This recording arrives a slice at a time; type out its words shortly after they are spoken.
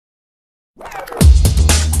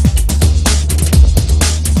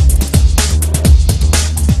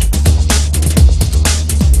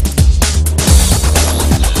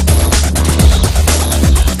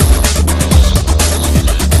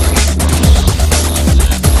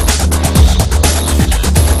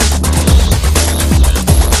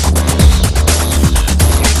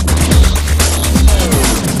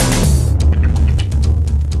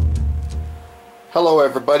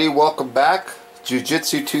everybody, welcome back.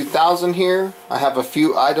 Jiu-Jitsu 2000 here. I have a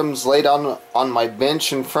few items laid on my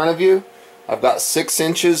bench in front of you. I've got 6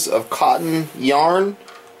 inches of cotton yarn,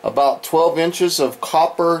 about 12 inches of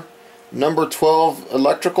copper number 12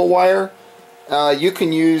 electrical wire. You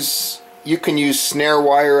can use snare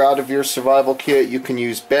wire out of your survival kit. You can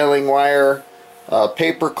use baling wire,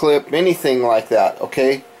 paper clip, anything like that,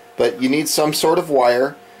 okay? But you need some sort of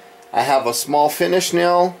wire. I have a small finish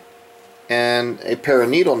nail and a pair of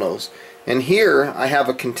needle nose. And here I have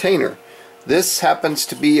a container. This happens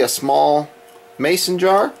to be a small mason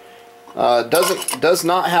jar. Does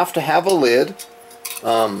not have to have a lid,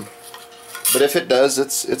 but if it does,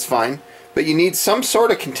 it's fine. But you need some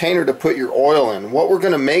sort of container to put your oil in. What we're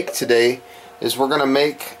going to make today is we're going to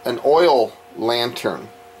make an oil lantern.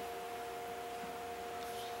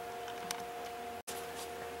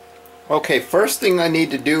 Okay, first thing I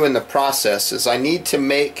need to do in the process is I need to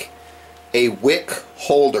make a wick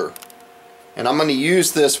holder, and I'm going to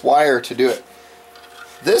use this wire to do it.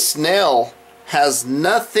 This nail has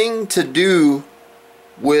nothing to do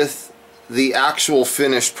with the actual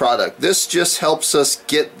finished product. This just helps us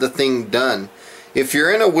get the thing done. If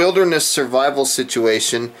you're in a wilderness survival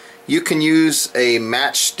situation, you can use a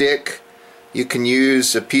matchstick, you can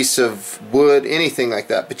use a piece of wood, anything like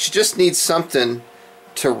that, but you just need something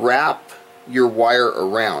to wrap your wire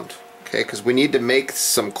around, okay, because we need to make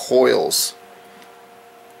some coils.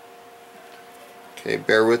 Okay,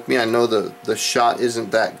 bear with me. I know the shot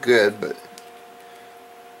isn't that good, but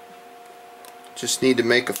just need to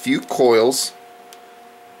make a few coils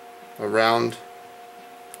around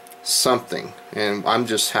something, and I'm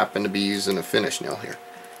just happen to be using a finish nail here.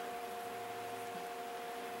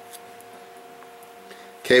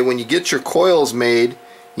 Okay, when you get your coils made,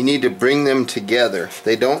 you need to bring them together.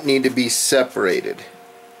 They don't need to be separated.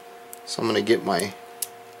 So I'm going to get my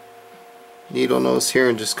needle nose here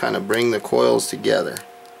and just kind of bring the coils together.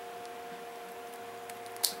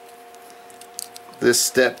 This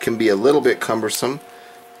step can be a little bit cumbersome.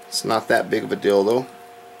 It's not that big of a deal though.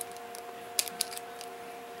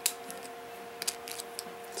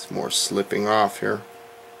 It's more slipping off here.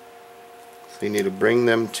 So you need to bring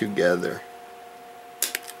them together.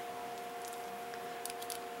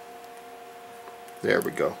 There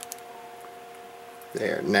we go.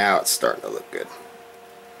 There, now it's starting to look good.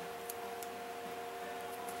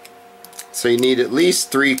 So you need at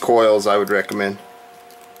least 3 coils, I would recommend.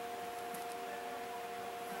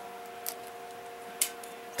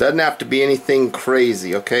 Doesn't have to be anything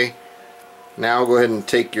crazy, okay? Now go ahead and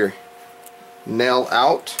take your nail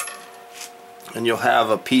out, and you'll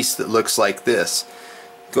have a piece that looks like this.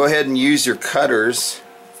 Go ahead and use your cutters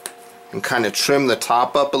and kind of trim the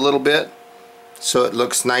top up a little bit so it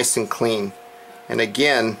looks nice and clean. And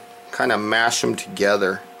again, kind of mash them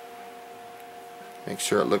together. Make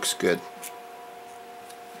sure it looks good.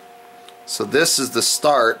 So this is the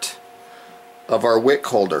start of our wick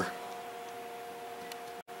holder.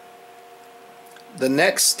 The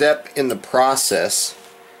next step in the process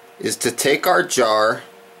is to take our jar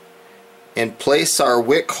and place our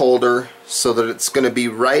wick holder so that it's going to be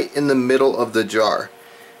right in the middle of the jar.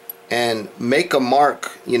 And make a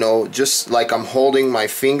mark, you know, just like I'm holding my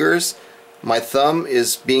fingers. My thumb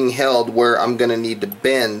is being held where I'm going to need to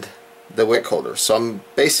bend the wick holder. So I'm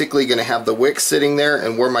basically going to have the wick sitting there,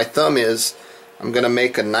 and where my thumb is, I'm going to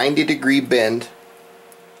make a 90-degree bend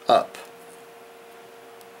up.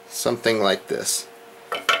 Something like this.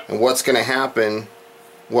 And what's going to happen,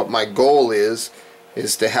 what my goal is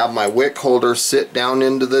to have my wick holder sit down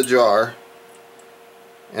into the jar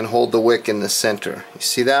and hold the wick in the center. You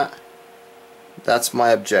see that? That's my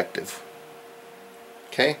objective.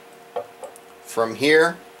 Okay? From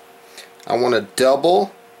here, I want to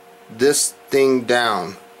double this thing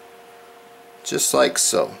down. Just like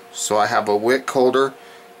so. So I have a wick holder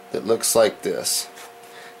that looks like this.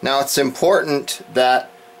 Now it's important that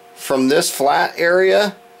from this flat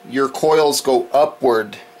area, your coils go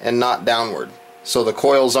upward and not downward. So the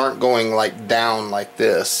coils aren't going like down like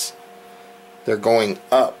this. They're going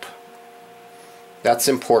up. That's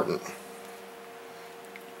important.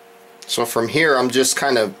 So from here, I'm just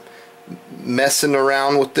kind of messing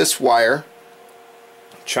around with this wire,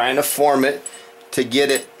 trying to form it to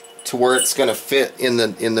get it to where it's going to fit in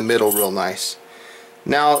the middle real nice.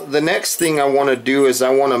 Now the next thing I want to do is I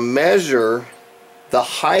want to measure the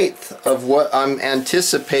height of what I'm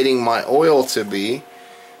anticipating my oil to be,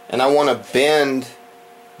 and I want to bend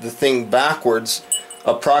the thing backwards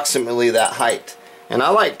approximately that height. And I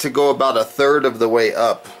like to go about 1/3 of the way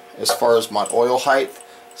up as far as my oil height.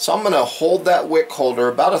 So I'm going to hold that wick holder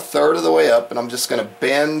about 1/3 of the way up, and I'm just going to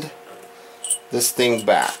bend this thing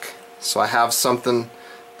back. So I have something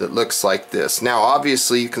that looks like this. Now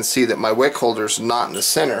obviously you can see that my wick holder is not in the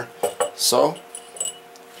center, so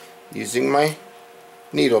using my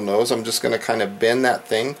needle nose I'm just going to kind of bend that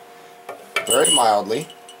thing very mildly.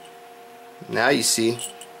 Now you see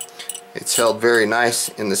it's held very nice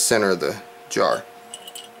in the center of the jar.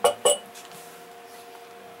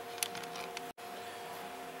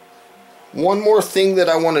 One more thing that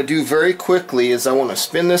I want to do very quickly is I want to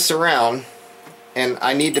spin this around, and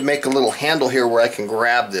I need to make a little handle here where I can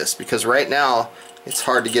grab this, because right now it's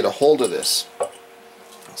hard to get a hold of this.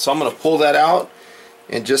 So I'm going to pull that out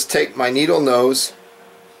and just take my needle nose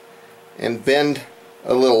and bend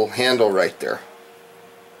a little handle right there.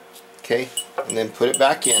 Okay, and then put it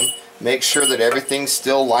back in. Make sure that everything's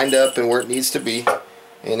still lined up and where it needs to be.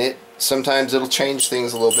 And sometimes it'll change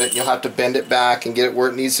things a little bit. You'll have to bend it back and get it where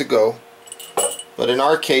it needs to go. But in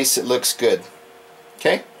our case it looks good.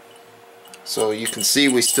 Okay? So you can see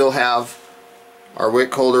we still have our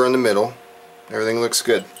wick holder in the middle. Everything looks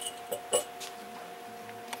good.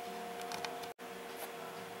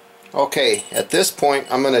 Okay, at this point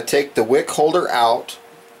I'm going to take the wick holder out,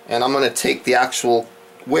 and I'm going to take the actual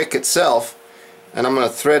wick itself and I'm going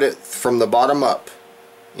to thread it from the bottom up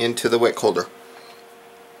into the wick holder.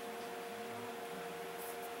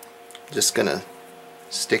 Just going to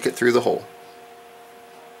stick it through the hole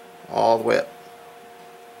all the way up,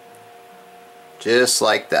 just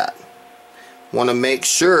like that. Want to make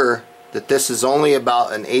sure that this is only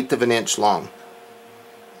about 1/8 of an inch long.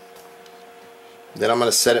 Then I'm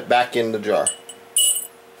going to set it back in the jar.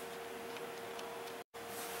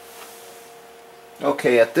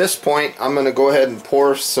 Okay, at this point I'm going to go ahead and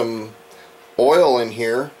pour some oil in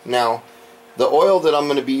here. Now the oil that I'm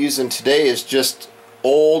going to be using today is just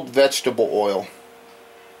old vegetable oil.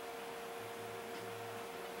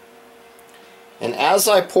 And as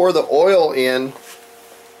I pour the oil in,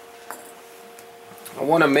 I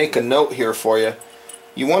want to make a note here for you.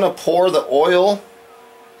 You want to pour the oil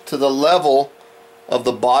to the level of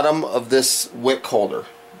the bottom of this wick holder,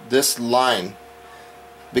 this line,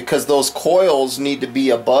 because those coils need to be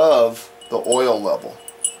above the oil level.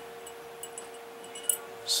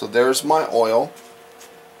 So there's my oil.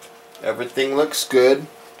 Everything looks good.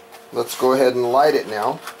 Let's go ahead and light it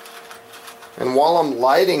now. And while I'm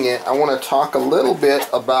lighting it, I want to talk a little bit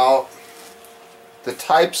about the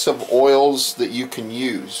types of oils that you can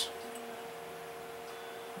use.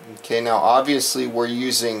 Okay, now obviously we're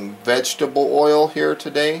using vegetable oil here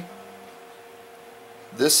today.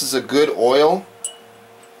 This is a good oil.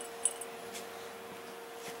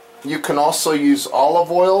 You can also use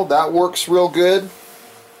olive oil, that works real good.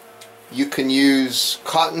 You can use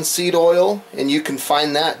cottonseed oil, and you can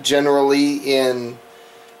find that generally in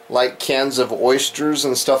like cans of oysters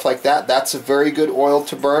and stuff like that. That's a very good oil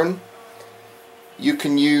to burn. You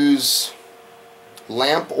can use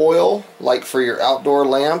lamp oil, like for your outdoor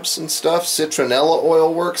lamps and stuff. Citronella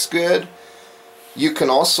oil works good. You can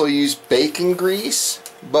also use bacon grease,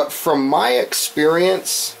 but from my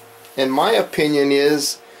experience and my opinion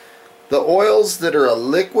is the oils that are a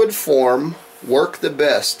liquid form work the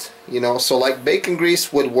best. You know, so like bacon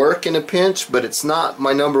grease would work in a pinch, but it's not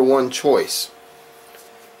my #1 choice.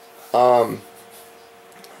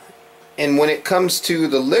 And when it comes to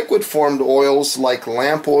the liquid formed oils like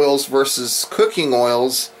lamp oils versus cooking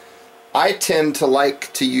oils, I tend to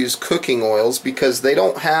like to use cooking oils because they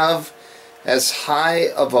don't have as high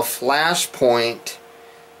of a flash point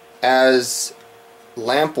as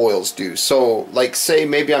lamp oils do. So like say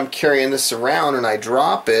maybe I'm carrying this around and I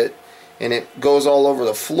drop it and it goes all over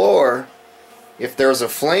the floor. If there's a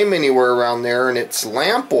flame anywhere around there and it's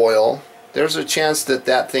lamp oil, there's a chance that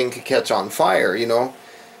that thing could catch on fire, you know.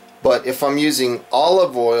 But if I'm using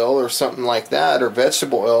olive oil or something like that, or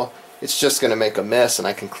vegetable oil, it's just going to make a mess and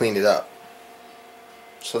I can clean it up.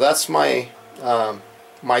 So that's my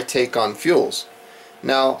my take on fuels.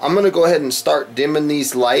 Now I'm going to go ahead and start dimming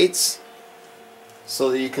these lights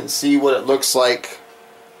so that you can see what it looks like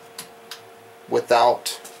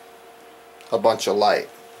without a bunch of light.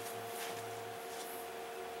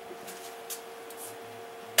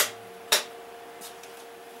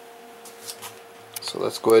 So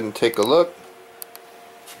let's go ahead and take a look.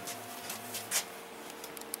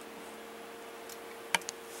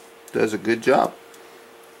 Does a good job.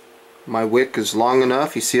 My wick is long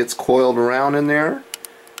enough. You see it's coiled around in there.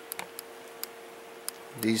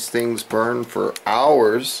 These things burn for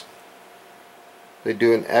hours. They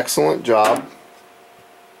do an excellent job.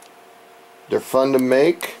 They're fun to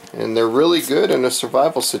make and they're really good in a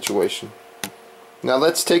survival situation. Now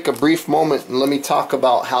let's take a brief moment and let me talk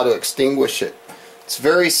about how to extinguish it. It's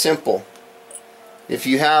very simple. If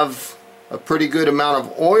you have a pretty good amount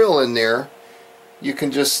of oil in there, you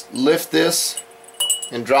can just lift this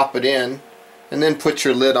and drop it in and then put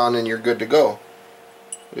your lid on and you're good to go.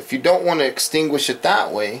 But if you don't want to extinguish it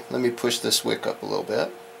that way, let me push this wick up a little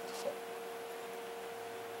bit.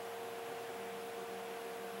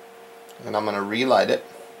 And I'm going to relight it.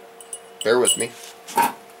 Bear with me.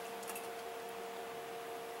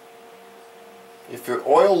 If your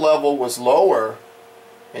oil level was lower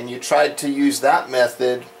and you tried to use that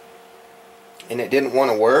method and it didn't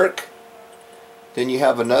want to work, then you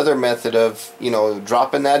have another method of, you know,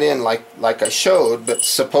 dropping that in like I showed, but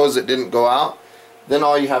suppose it didn't go out, then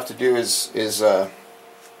all you have to do is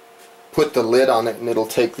put the lid on it and it'll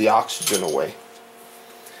take the oxygen away.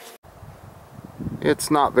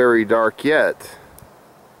 It's not very dark yet,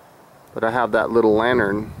 but I have that little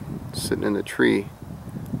lantern sitting in the tree.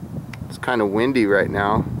 It's kind of windy right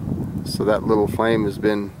now, so that little flame has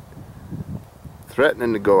been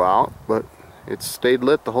threatening to go out, but it's stayed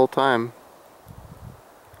lit the whole time.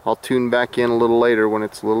 I'll tune back in a little later when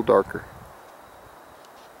it's a little darker.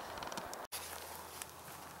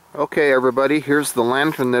 Okay everybody, here's the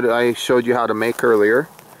lantern that I showed you how to make earlier.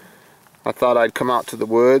 I thought I'd come out to the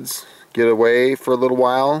woods, get away for a little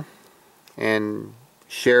while, and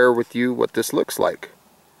share with you what this looks like.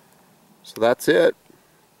 So that's it.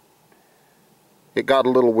 It got a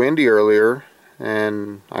little windy earlier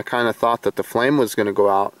and I kind of thought that the flame was going to go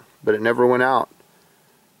out, but it never went out.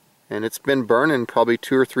 And it's been burning probably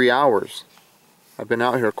 2 or 3 hours. I've been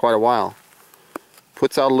out here quite a while.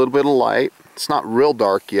 Puts out a little bit of light. It's not real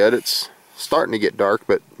dark yet. It's starting to get dark,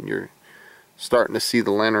 but you're starting to see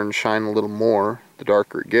the lantern shine a little more the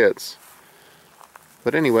darker it gets.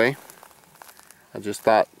 But anyway, I just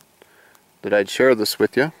thought that I'd share this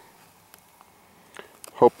with you.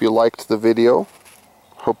 Hope you liked the video.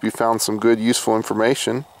 Hope you found some good, useful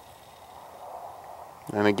information.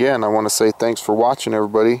 And again, I want to say thanks for watching,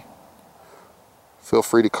 everybody. Feel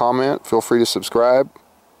free to comment, feel free to subscribe.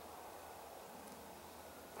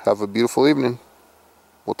 Have a beautiful evening.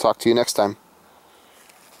 We'll talk to you next time.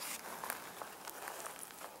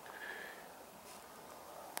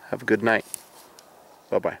 Have a good night.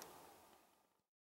 Bye-bye.